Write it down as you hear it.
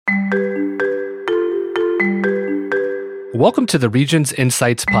Welcome to the Regions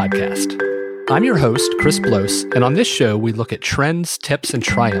Insights podcast. I'm your host, Chris Blose, and on this show, we look at trends, tips, and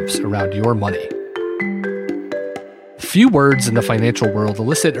triumphs around your money. Few words in the financial world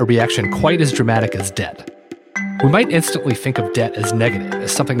elicit a reaction quite as dramatic as debt. We might instantly think of debt as negative,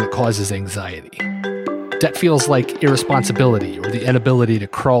 as something that causes anxiety. Debt feels like irresponsibility or the inability to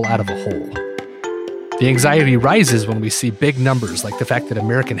crawl out of a hole. The anxiety rises when we see big numbers like the fact that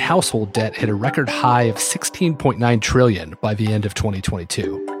American household debt hit a record high of $16.9 trillion by the end of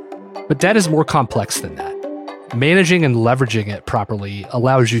 2022. But debt is more complex than that. Managing and leveraging it properly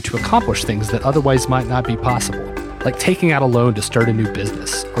allows you to accomplish things that otherwise might not be possible, like taking out a loan to start a new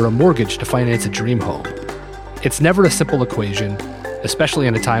business or a mortgage to finance a dream home. It's never a simple equation, especially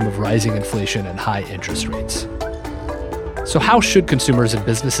in a time of rising inflation and high interest rates. So how should consumers and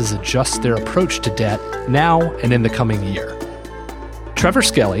businesses adjust their approach to debt now and in the coming year? Trevor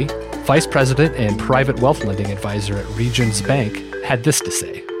Skelley, Vice President and Private Wealth Lending Advisor at Regions Bank, had this to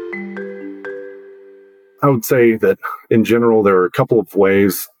say. I would say that in general, there are a couple of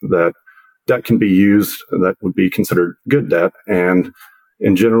ways that debt can be used that would be considered good debt. And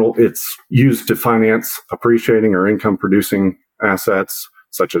in general, it's used to finance appreciating or income producing assets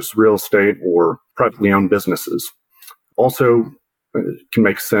such as real estate or privately owned businesses. Also, it can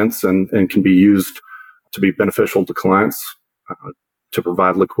make sense and can be used to be beneficial to clients to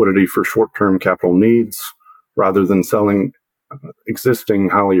provide liquidity for short-term capital needs rather than selling existing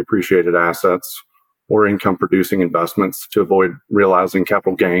highly appreciated assets or income-producing investments to avoid realizing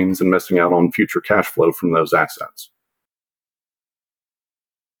capital gains and missing out on future cash flow from those assets.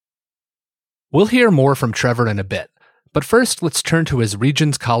 We'll hear more from Trevor in a bit, but first let's turn to his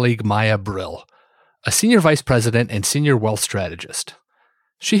Regions colleague Maya Brill, a Senior Vice President and Senior Wealth Strategist.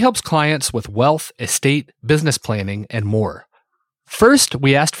 She helps clients with wealth, estate, business planning, and more. First,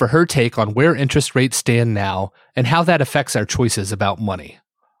 we asked for her take on where interest rates stand now and how that affects our choices about money.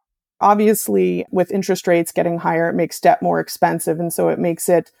 Obviously, with interest rates getting higher, it makes debt more expensive. And so it makes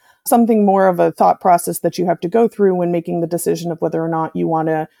it something more of a thought process that you have to go through when making the decision of whether or not you want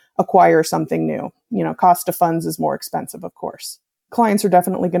to acquire something new. Cost of funds is more expensive, of course. Clients are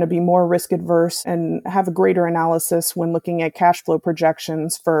definitely going to be more risk adverse and have a greater analysis when looking at cash flow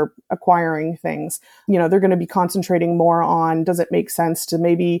projections for acquiring things. They're going to be concentrating more on, does it make sense to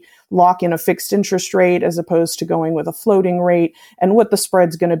maybe lock in a fixed interest rate as opposed to going with a floating rate, and what the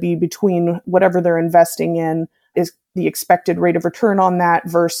spread's going to be between whatever they're investing in is the expected rate of return on that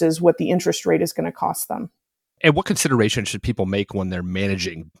versus what the interest rate is going to cost them. And what considerations should people make when they're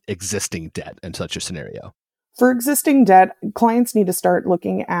managing existing debt in such a scenario? For existing debt, clients need to start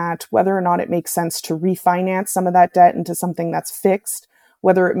looking at whether or not it makes sense to refinance some of that debt into something that's fixed,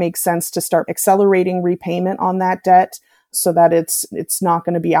 whether it makes sense to start accelerating repayment on that debt so that it's not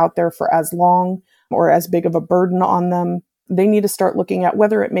going to be out there for as long or as big of a burden on them. They need to start looking at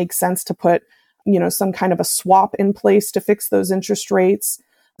whether it makes sense to put, some kind of a swap in place to fix those interest rates.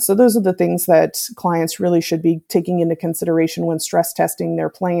 So those are the things that clients really should be taking into consideration when stress testing their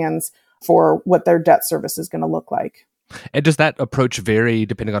plans for what their debt service is going to look like. And does that approach vary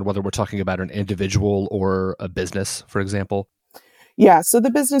depending on whether we're talking about an individual or a business, for example? Yeah, so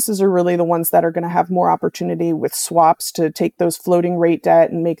the businesses are really the ones that are going to have more opportunity with swaps to take those floating rate debt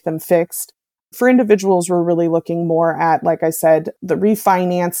and make them fixed. For individuals, we're really looking more at, like I said, the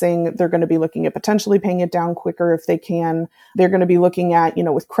refinancing. They're going to be looking at potentially paying it down quicker if they can. They're going to be looking at,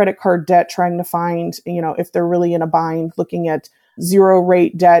 with credit card debt, trying to find, if they're really in a bind, looking at zero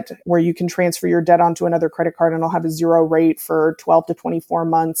rate debt where you can transfer your debt onto another credit card and it'll have a zero rate for 12 to 24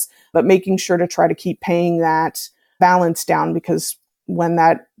 months, but making sure to try to keep paying that balance down, because when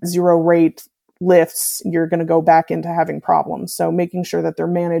that zero rate lifts, you're going to go back into having problems. So making sure that they're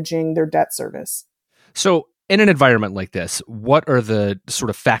managing their debt service. So in an environment like this, what are the sort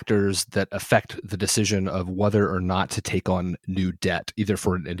of factors that affect the decision of whether or not to take on new debt, either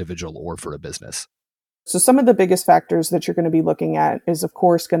for an individual or for a business? So some of the biggest factors that you're going to be looking at is, of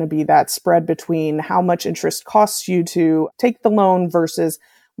course, going to be that spread between how much interest costs you to take the loan versus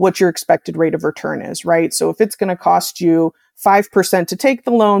what your expected rate of return is, right? So if it's going to cost you 5% to take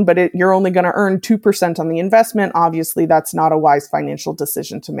the loan, but you're only going to earn 2% on the investment, obviously that's not a wise financial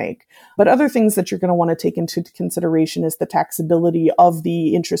decision to make. But other things that you're going to want to take into consideration is the taxability of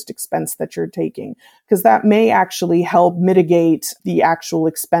the interest expense that you're taking, because that may actually help mitigate the actual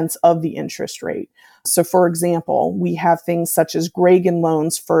expense of the interest rate. So for example, we have things such as Gragan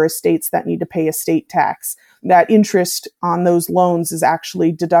loans for estates that need to pay estate tax. That interest on those loans is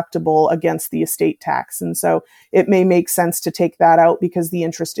actually deductible against the estate tax. And so it may make sense to take that out because the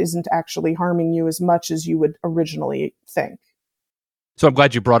interest isn't actually harming you as much as you would originally think. So I'm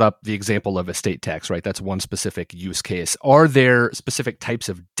glad you brought up the example of estate tax, right? That's one specific use case. Are there specific types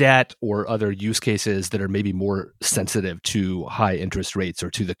of debt or other use cases that are maybe more sensitive to high interest rates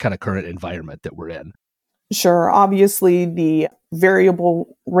or to the kind of current environment that we're in? Sure. Obviously, the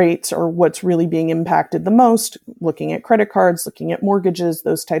variable rates are what's really being impacted the most, looking at credit cards, looking at mortgages,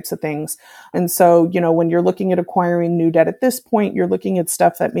 those types of things. And so, when you're looking at acquiring new debt at this point, you're looking at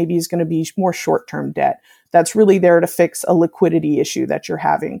stuff that maybe is going to be more short-term debt. That's really there to fix a liquidity issue that you're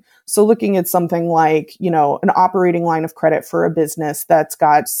having. So looking at something like, an operating line of credit for a business that's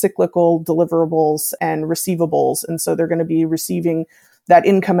got cyclical deliverables and receivables. And so they're going to be receiving that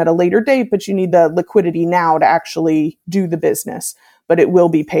income at a later date, but you need the liquidity now to actually do the business, but it will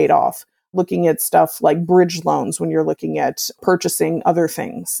be paid off. Looking at stuff like bridge loans when you're looking at purchasing other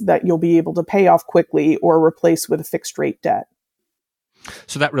things that you'll be able to pay off quickly or replace with a fixed rate debt.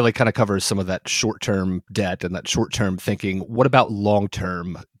 So that really kind of covers some of that short-term debt and that short-term thinking. What about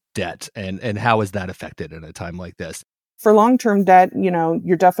long-term debt and how is that affected in a time like this? For long-term debt,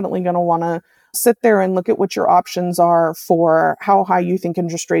 you're definitely going to want to sit there and look at what your options are for how high you think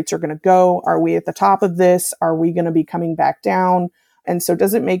interest rates are going to go. Are we at the top of this? Are we going to be coming back down? And so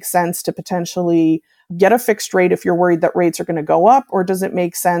does it make sense to potentially get a fixed rate if you're worried that rates are going to go up? Or does it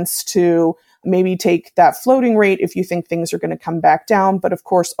make sense to maybe take that floating rate if you think things are going to come back down? But of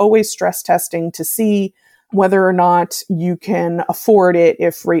course, always stress testing to see whether or not you can afford it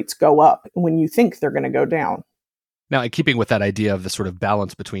if rates go up when you think they're going to go down. Now, in keeping with that idea of the sort of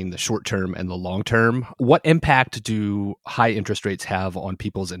balance between the short term and the long term, what impact do high interest rates have on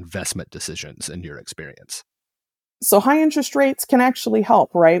people's investment decisions in your experience? So high interest rates can actually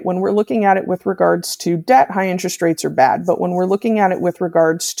help, right? When we're looking at it with regards to debt, high interest rates are bad. But when we're looking at it with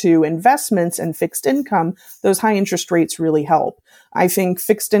regards to investments and fixed income, those high interest rates really help. I think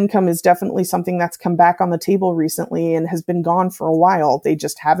fixed income is definitely something that's come back on the table recently and has been gone for a while. They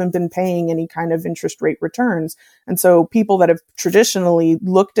just haven't been paying any kind of interest rate returns. And so people that have traditionally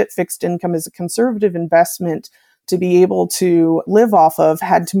looked at fixed income as a conservative investment to be able to live off of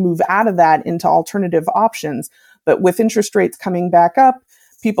had to move out of that into alternative options. But with interest rates coming back up,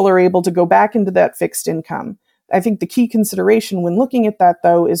 people are able to go back into that fixed income. I think the key consideration when looking at that,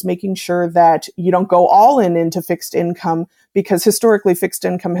 though, is making sure that you don't go all in into fixed income because historically fixed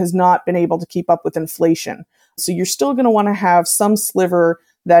income has not been able to keep up with inflation. So you're still going to want to have some sliver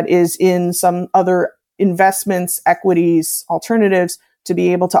that is in some other investments, equities, alternatives to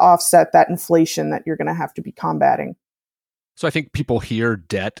be able to offset that inflation that you're going to have to be combating. So I think people hear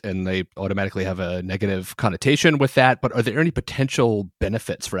debt and they automatically have a negative connotation with that, but are there any potential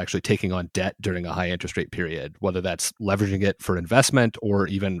benefits for actually taking on debt during a high interest rate period, whether that's leveraging it for investment or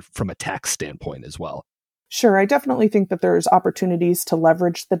even from a tax standpoint as well? Sure. I definitely think that there's opportunities to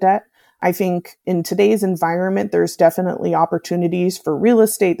leverage the debt. I think in today's environment, there's definitely opportunities for real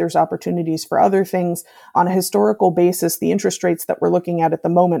estate. There's opportunities for other things. On a historical basis, the interest rates that we're looking at the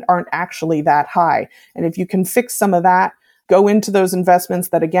moment aren't actually that high. And if you can fix some of that, go into those investments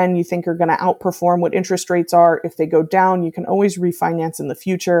that, again, you think are going to outperform what interest rates are. If they go down, you can always refinance in the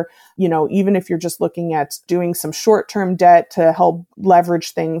future. Even if you're just looking at doing some short-term debt to help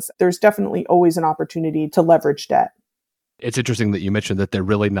leverage things, there's definitely always an opportunity to leverage debt. It's interesting that you mentioned that they're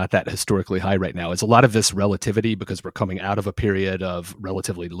really not that historically high right now. Is a lot of this relativity because we're coming out of a period of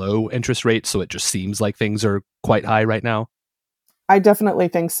relatively low interest rates, so it just seems like things are quite high right now? I definitely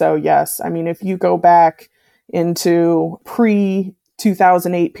think so, yes. I mean, if you go back into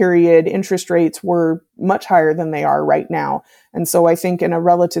pre-2008 period, interest rates were much higher than they are right now. And so I think in a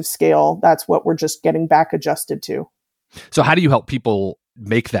relative scale, that's what we're just getting back adjusted to. So how do you help people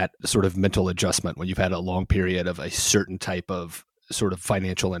make that sort of mental adjustment when you've had a long period of a certain type of sort of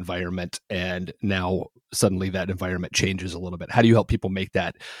financial environment and now suddenly that environment changes a little bit? How do you help people make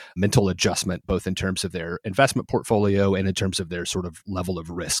that mental adjustment, both in terms of their investment portfolio and in terms of their sort of level of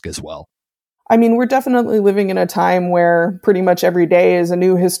risk as well? I mean, we're definitely living in a time where pretty much every day is a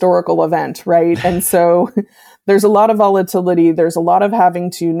new historical event, right? And so there's a lot of volatility. There's a lot of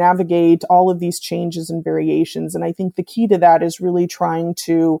having to navigate all of these changes and variations. And I think the key to that is really trying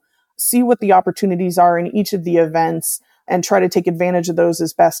to see what the opportunities are in each of the events and try to take advantage of those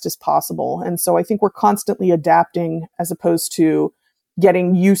as best as possible. And so I think we're constantly adapting as opposed to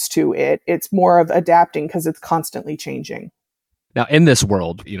getting used to it. It's more of adapting because it's constantly changing. Now, in this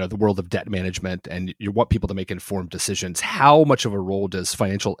world, the world of debt management, and you want people to make informed decisions, how much of a role does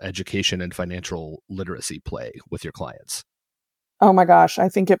financial education and financial literacy play with your clients? Oh my gosh, I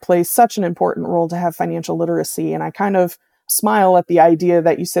think it plays such an important role to have financial literacy. And I kind of smile at the idea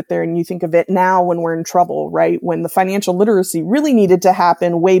that you sit there and you think of it now when we're in trouble, right? When the financial literacy really needed to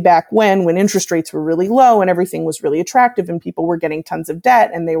happen way back when interest rates were really low and everything was really attractive and people were getting tons of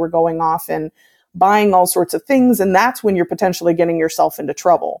debt and they were going off and buying all sorts of things. And that's when you're potentially getting yourself into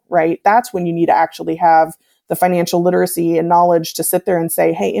trouble, right? That's when you need to actually have the financial literacy and knowledge to sit there and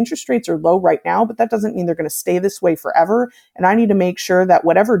say, hey, interest rates are low right now, but that doesn't mean they're going to stay this way forever. And I need to make sure that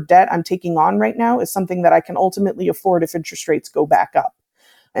whatever debt I'm taking on right now is something that I can ultimately afford if interest rates go back up.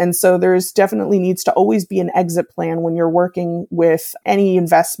 And so there's definitely needs to always be an exit plan when you're working with any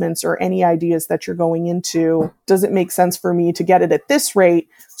investments or any ideas that you're going into. Does it make sense for me to get it at this rate,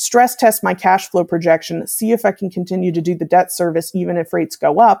 stress test my cash flow projection, see if I can continue to do the debt service even if rates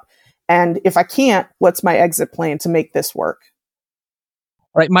go up? And if I can't, what's my exit plan to make this work?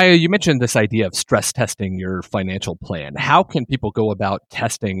 All right, Maya, you mentioned this idea of stress testing your financial plan. How can people go about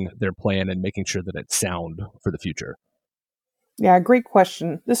testing their plan and making sure that it's sound for the future? Yeah, great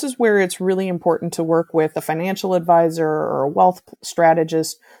question. This is where it's really important to work with a financial advisor or a wealth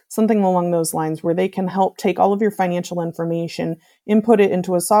strategist, something along those lines, where they can help take all of your financial information, input it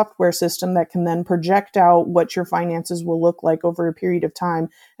into a software system that can then project out what your finances will look like over a period of time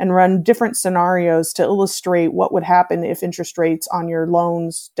and run different scenarios to illustrate what would happen if interest rates on your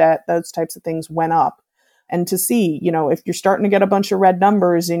loans, debt, those types of things went up. And to see, if you're starting to get a bunch of red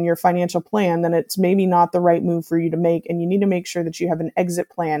numbers in your financial plan, then it's maybe not the right move for you to make. And you need to make sure that you have an exit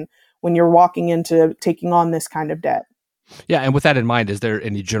plan when you're walking into taking on this kind of debt. Yeah. And with that in mind, is there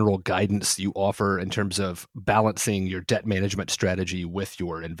any general guidance you offer in terms of balancing your debt management strategy with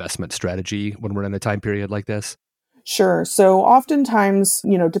your investment strategy when we're in a time period like this? Sure. So oftentimes,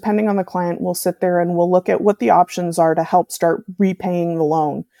 depending on the client, we'll sit there and we'll look at what the options are to help start repaying the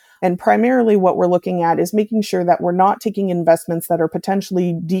loan. And primarily what we're looking at is making sure that we're not taking investments that are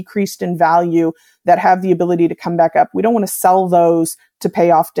potentially decreased in value that have the ability to come back up. We don't want to sell those to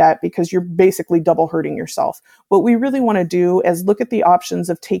pay off debt because you're basically double hurting yourself. What we really want to do is look at the options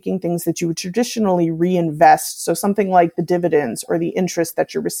of taking things that you would traditionally reinvest. So something like the dividends or the interest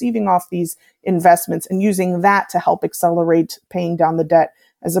that you're receiving off these investments and using that to help accelerate paying down the debt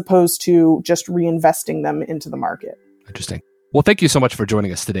as opposed to just reinvesting them into the market. Interesting. Well, thank you so much for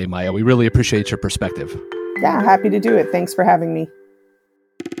joining us today, Maya. We really appreciate your perspective. Yeah, happy to do it. Thanks for having me.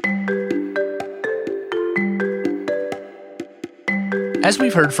 As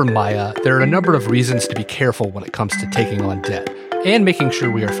we've heard from Maya, there are a number of reasons to be careful when it comes to taking on debt and making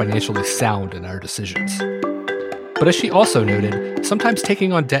sure we are financially sound in our decisions. But as she also noted, sometimes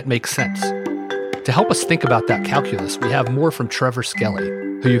taking on debt makes sense. To help us think about that calculus, we have more from Trevor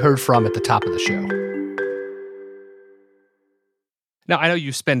Skelley, who you heard from at the top of the show. Now, I know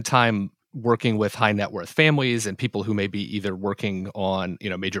you spend time working with high net worth families and people who may be either working on,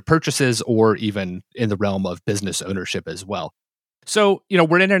 major purchases or even in the realm of business ownership as well. So,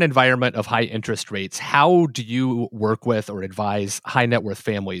 we're in an environment of high interest rates. How do you work with or advise high net worth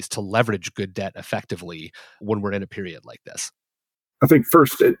families to leverage good debt effectively when we're in a period like this? I think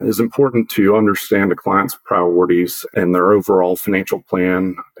first it is important to understand a client's priorities and their overall financial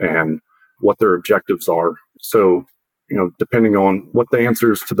plan and what their objectives are. So, depending on what the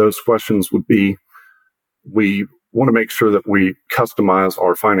answers to those questions would be, we want to make sure that we customize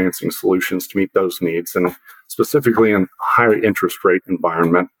our financing solutions to meet those needs. And specifically in a high interest rate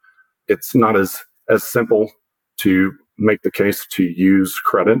environment, it's not as simple to make the case to use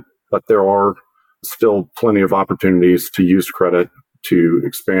credit, but there are still plenty of opportunities to use credit to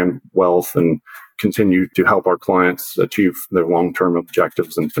expand wealth and continue to help our clients achieve their long-term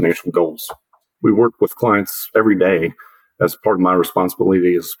objectives and financial goals. We work with clients every day as part of my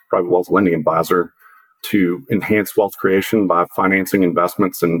responsibility as private wealth lending advisor to enhance wealth creation by financing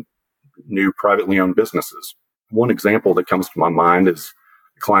investments in new privately owned businesses. One example that comes to my mind is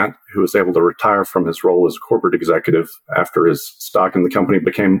a client who was able to retire from his role as corporate executive after his stock in the company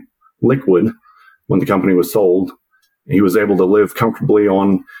became liquid when the company was sold. He was able to live comfortably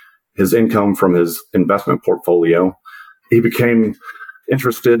on his income from his investment portfolio. He became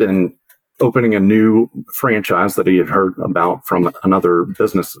interested in opening a new franchise that he had heard about from another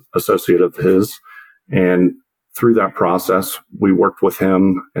business associate of his. And through that process, we worked with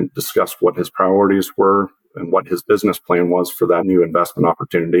him and discussed what his priorities were and what his business plan was for that new investment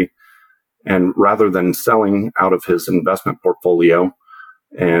opportunity. And rather than selling out of his investment portfolio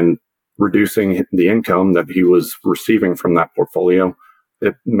and reducing the income that he was receiving from that portfolio,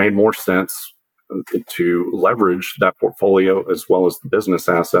 it made more sense to leverage that portfolio as well as the business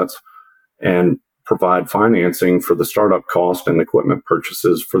assets and provide financing for the startup cost and equipment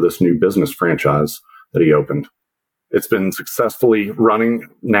purchases for this new business franchise that he opened. It's been successfully running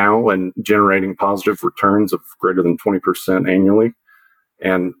now and generating positive returns of greater than 20% annually.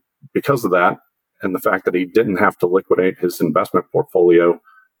 And because of that, and the fact that he didn't have to liquidate his investment portfolio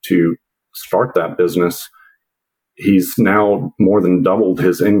to start that business, he's now more than doubled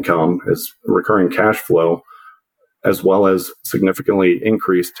his income, his recurring cash flow, as well as significantly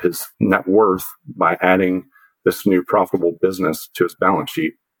increased his net worth by adding this new profitable business to his balance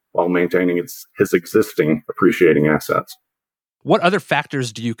sheet while maintaining his existing appreciating assets. What other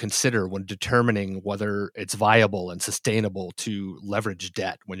factors do you consider when determining whether it's viable and sustainable to leverage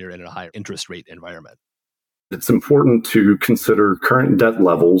debt when you're in a higher interest rate environment? It's important to consider current debt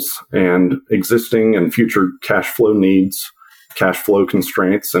levels and existing and future cash flow needs, cash flow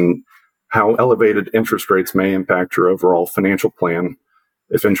constraints, and how elevated interest rates may impact your overall financial plan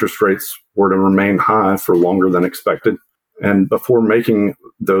if interest rates were to remain high for longer than expected. And before making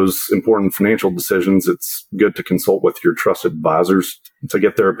those important financial decisions, it's good to consult with your trusted advisors to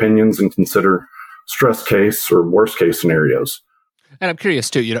get their opinions and consider stress case or worst case scenarios. And I'm curious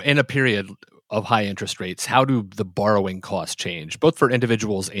too, in a period of high interest rates, how do the borrowing costs change, both for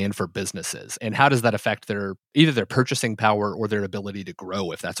individuals and for businesses? And how does that affect either their purchasing power or their ability to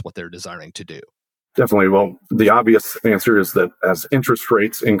grow if that's what they're desiring to do? Definitely. Well, the obvious answer is that as interest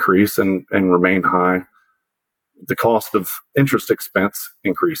rates increase and remain high, the cost of interest expense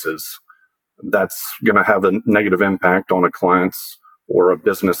increases. That's going to have a negative impact on a client's or a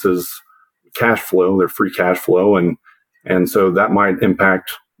business's cash flow, their free cash flow. And so that might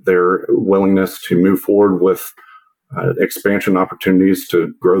impact their willingness to move forward with expansion opportunities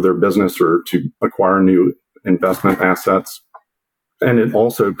to grow their business or to acquire new investment assets. And it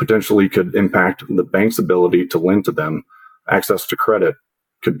also potentially could impact the bank's ability to lend to them. Access to credit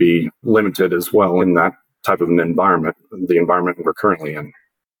could be limited as well in that type of an environment, the environment we're currently in.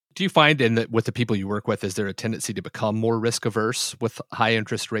 Do you find with the people you work with, is there a tendency to become more risk averse with high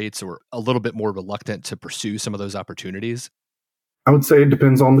interest rates or a little bit more reluctant to pursue some of those opportunities? I would say it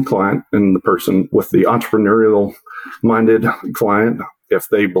depends on the client and the person. With the entrepreneurial minded client, if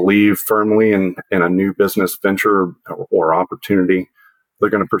they believe firmly in a new business venture or opportunity,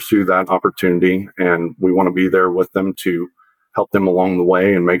 they're going to pursue that opportunity. And we want to be there with them to help them along the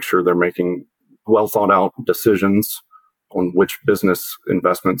way and make sure they're making well thought out decisions on which business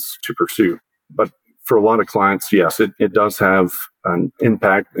investments to pursue. But for a lot of clients, yes, it does have an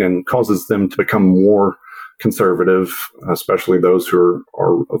impact and causes them to become more conservative, especially those who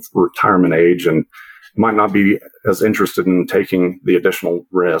are of retirement age and might not be as interested in taking the additional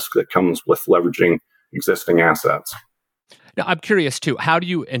risk that comes with leveraging existing assets. Now, I'm curious too, how do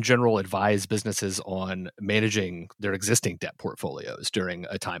you in general advise businesses on managing their existing debt portfolios during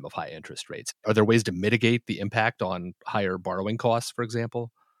a time of high interest rates? Are there ways to mitigate the impact on higher borrowing costs, for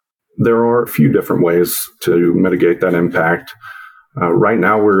example? There are a few different ways to mitigate that impact. Right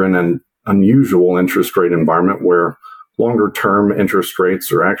now, we're in an unusual interest rate environment where longer term interest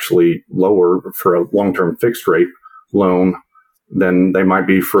rates are actually lower for a long-term fixed rate loan than they might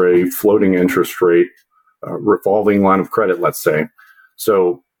be for a floating interest rate revolving line of credit, let's say.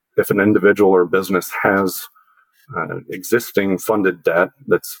 So if an individual or business has existing funded debt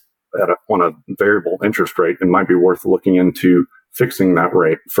that's on a variable interest rate, it might be worth looking into fixing that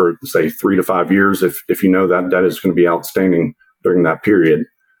rate for, say, 3 to 5 years if you know that debt is going to be outstanding during that period.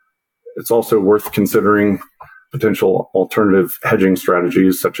 It's also worth considering potential alternative hedging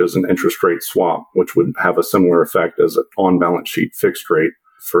strategies such as an interest rate swap, which would have a similar effect as an on-balance sheet fixed rate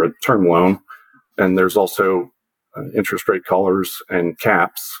for a term loan. And there's also interest rate collars and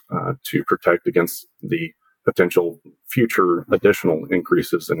caps to protect against the potential future additional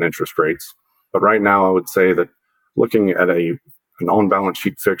increases in interest rates. But right now, I would say that looking at an on-balance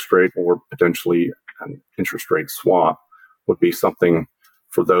sheet fixed rate or potentially an interest rate swap would be something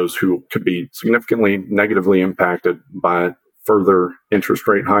for those who could be significantly negatively impacted by further interest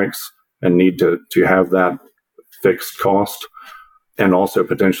rate hikes and need to have that fixed cost, and also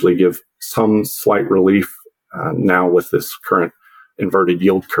potentially give some slight relief now with this current inverted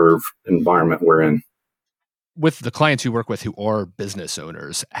yield curve environment we're in. With the clients you work with who are business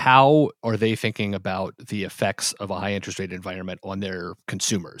owners, how are they thinking about the effects of a high interest rate environment on their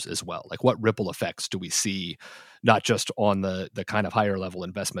consumers as well? Like what ripple effects do we see, not just on the kind of higher level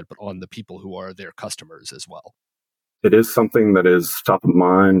investment, but on the people who are their customers as well? It is something that is top of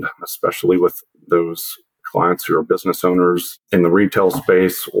mind, especially with those clients who are business owners in the retail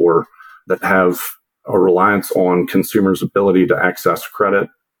space or that have a reliance on consumers' ability to access credit,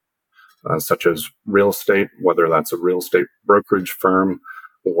 such as real estate, whether that's a real estate brokerage firm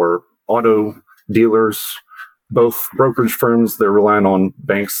or auto dealers both brokerage firms, they're relying on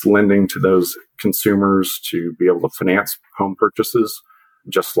banks lending to those consumers to be able to finance home purchases,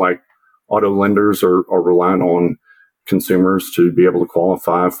 just like auto lenders are relying on consumers to be able to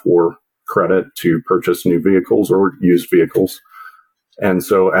qualify for credit to purchase new vehicles or used vehicles. And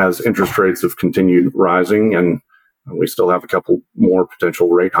so as interest rates have continued rising, and we still have a couple more potential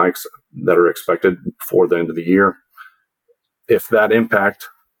rate hikes that are expected before the end of the year, if that impact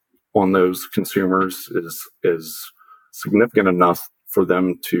on those consumers is significant enough for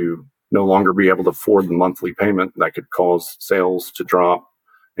them to no longer be able to afford the monthly payment, that could cause sales to drop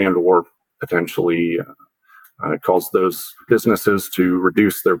and or potentially cause those businesses to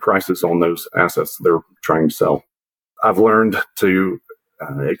reduce their prices on those assets they're trying to sell. I've learned to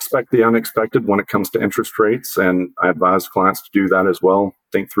expect the unexpected when it comes to interest rates, and I advise clients to do that as well.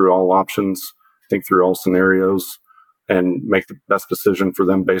 Think through all options, think through all scenarios, and make the best decision for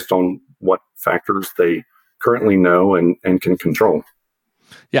them based on what factors they currently know and can control.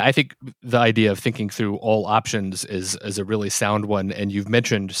 Yeah, I think the idea of thinking through all options is a really sound one. And you've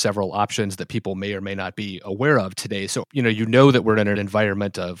mentioned several options that people may or may not be aware of today. So, you know that we're in an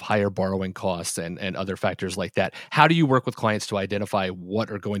environment of higher borrowing costs and other factors like that. How do you work with clients to identify what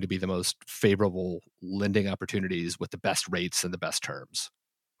are going to be the most favorable lending opportunities with the best rates and the best terms?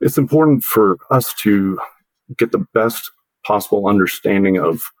 It's important for us to get the best possible understanding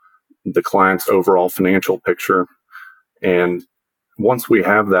of the client's overall financial picture. And once we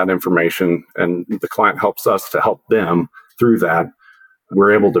have that information and the client helps us to help them through that,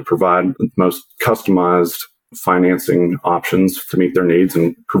 we're able to provide the most customized financing options to meet their needs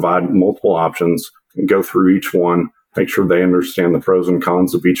and provide multiple options and go through each one, make sure they understand the pros and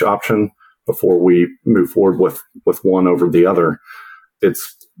cons of each option before we move forward with one over the other.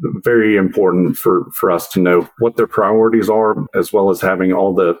 It's very important for us to know what their priorities are, as well as having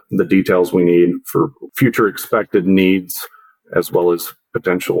all the details we need for future expected needs, as well as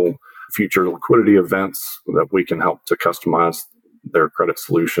potential future liquidity events that we can help to customize their credit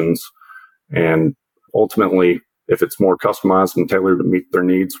solutions. And ultimately, if it's more customized and tailored to meet their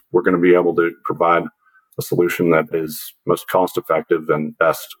needs, we're going to be able to provide a solution that is most cost effective and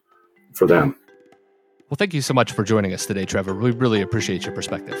best for them. Well, thank you so much for joining us today, Trevor. We really appreciate your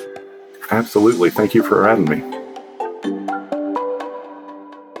perspective. Absolutely. Thank you for having me.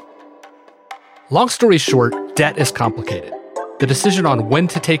 Long story short, debt is complicated. The decision on when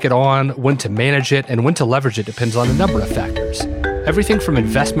to take it on, when to manage it, and when to leverage it depends on a number of factors. Everything from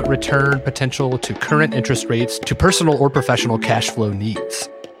investment return potential to current interest rates to personal or professional cash flow needs.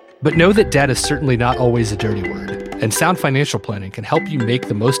 But know that debt is certainly not always a dirty word, and sound financial planning can help you make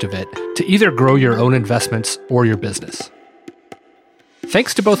the most of it to either grow your own investments or your business.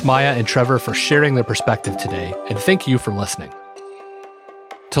 Thanks to both Maya and Trevor for sharing their perspective today, and thank you for listening.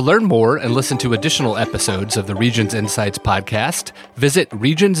 To learn more and listen to additional episodes of the Regions Insights podcast, visit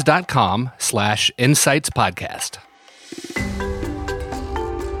regions.com/insightspodcast.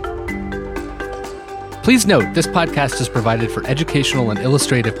 Please note, this podcast is provided for educational and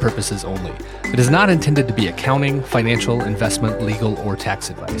illustrative purposes only. It is not intended to be accounting, financial, investment, legal, or tax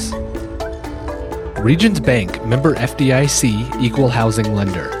advice. Regions Bank, member FDIC, equal housing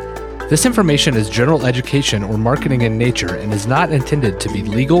lender. This information is general education or marketing in nature and is not intended to be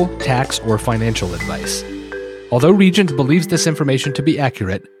legal, tax, or financial advice. Although Regions believes this information to be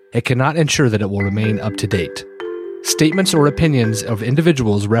accurate, it cannot ensure that it will remain up to date. Statements or opinions of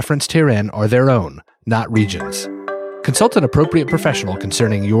individuals referenced herein are their own, not Regions. Consult an appropriate professional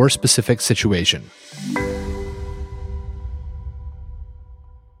concerning your specific situation.